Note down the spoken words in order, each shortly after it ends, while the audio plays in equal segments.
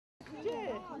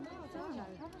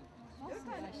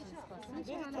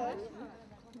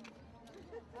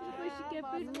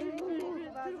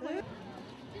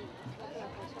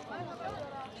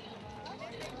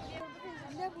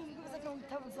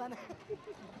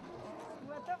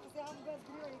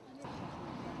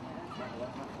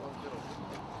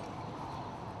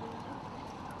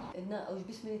إن أوج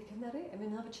بسميت كناري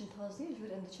من هذا كنت هازي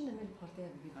جبر عند كنا من البارتي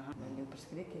هذي يعني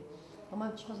برسكريكي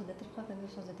أما مش خاصة دترقة أنا مش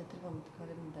خاصة دترقة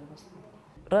متكلم من دربس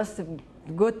راست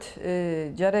قلت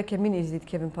جاري كمين يزيد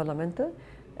كيفن بارلمنت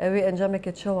أوي أنجامي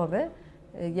كتشوابه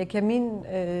يا كمين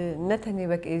نتني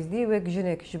وك إزدي وك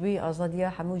جنك جبي أزادية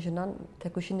حمو جنان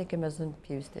تكوشيني كمزون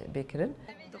بيوست بكرن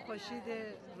تخشيد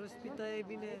روسبيتاي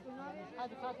بينه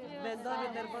بندار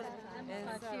درباز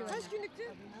kaç günlüktü?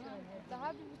 Daha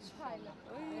 1,5 aylık.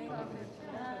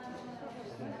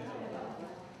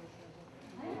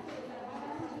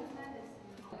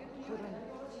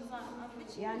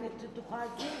 يعني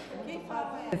تخازي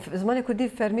كيف زماني كردي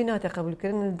فرمينا تقبل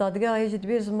كرن الدادقة هيجي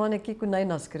تبي زماني كي كنا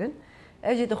يناس كرن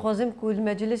أجي تخازم كل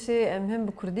مجلس هم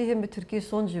بكردي هم بتركي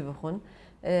صون جي بخون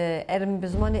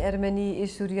بزماني أرمني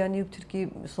سورياني وبتركي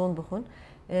صون بخون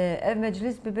ev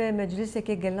meclis bibe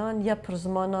mecliseke gelan ya per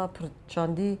zamana per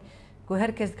çandi ku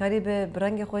herkes kari be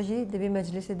brangê xwe jî divê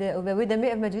meclisê de ve wê demê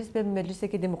ev meclis be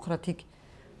meclisekê demokratîk.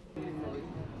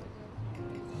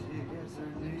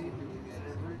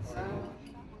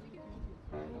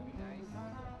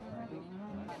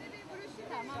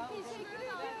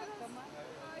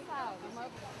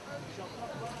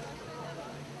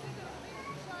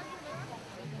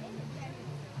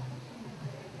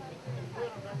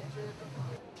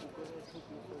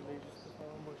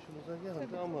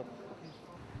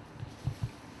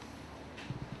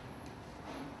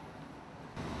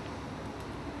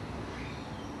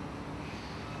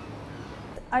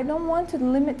 I don't want to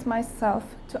limit myself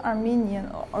to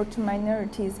Armenian or to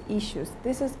minorities issues.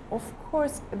 This is, of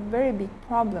course, a very big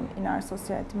problem in our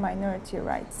society, minority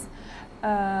rights.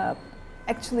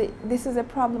 Actually, this is a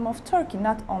problem of Turkey,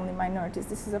 not only minorities.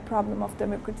 This is a problem of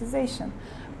democratization.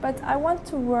 But I want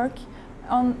to work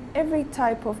on every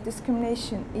type of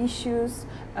discrimination issues,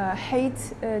 hate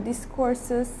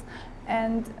discourses,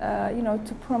 and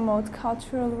to promote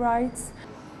cultural rights.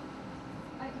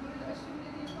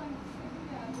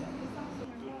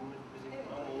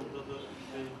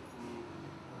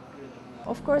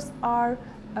 Of course, our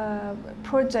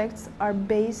projects are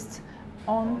based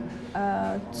on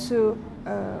to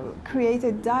create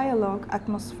a dialogue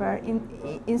atmosphere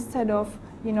instead of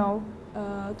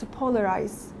to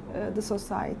polarize the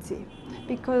society,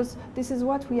 because this is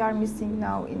what we are missing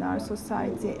now in our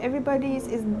society. Everybody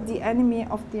is the enemy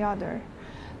of the other.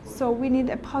 So we need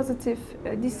a positive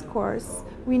discourse.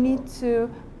 We need to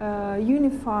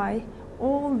unify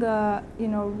all the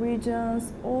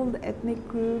regions, all the ethnic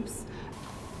groups.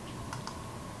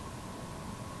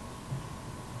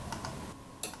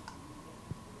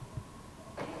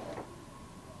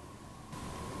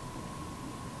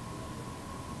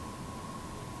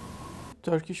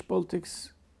 Turkish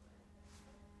politics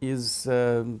is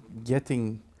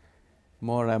getting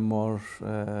more and more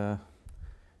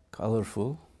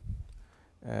colorful,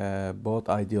 both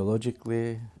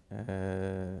ideologically,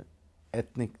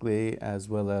 ethnically, as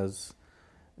well as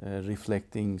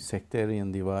reflecting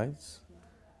sectarian divides,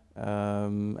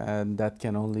 and that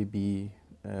can only be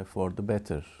for the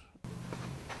better.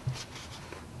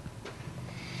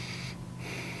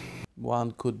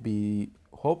 One could be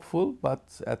hopeful, but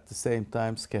at the same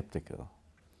time skeptical.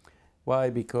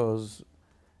 Why? Because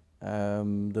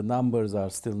the numbers are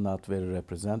still not very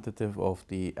representative of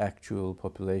the actual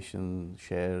population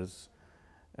shares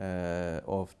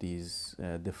of these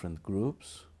different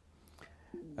groups.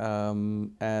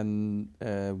 And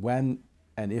when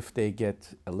and if they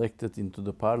get elected into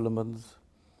the parliament,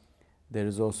 there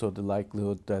is also the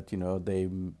likelihood that they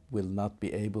will not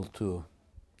be able to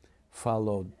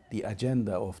follow the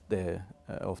agenda of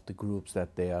the groups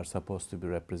that they are supposed to be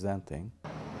representing.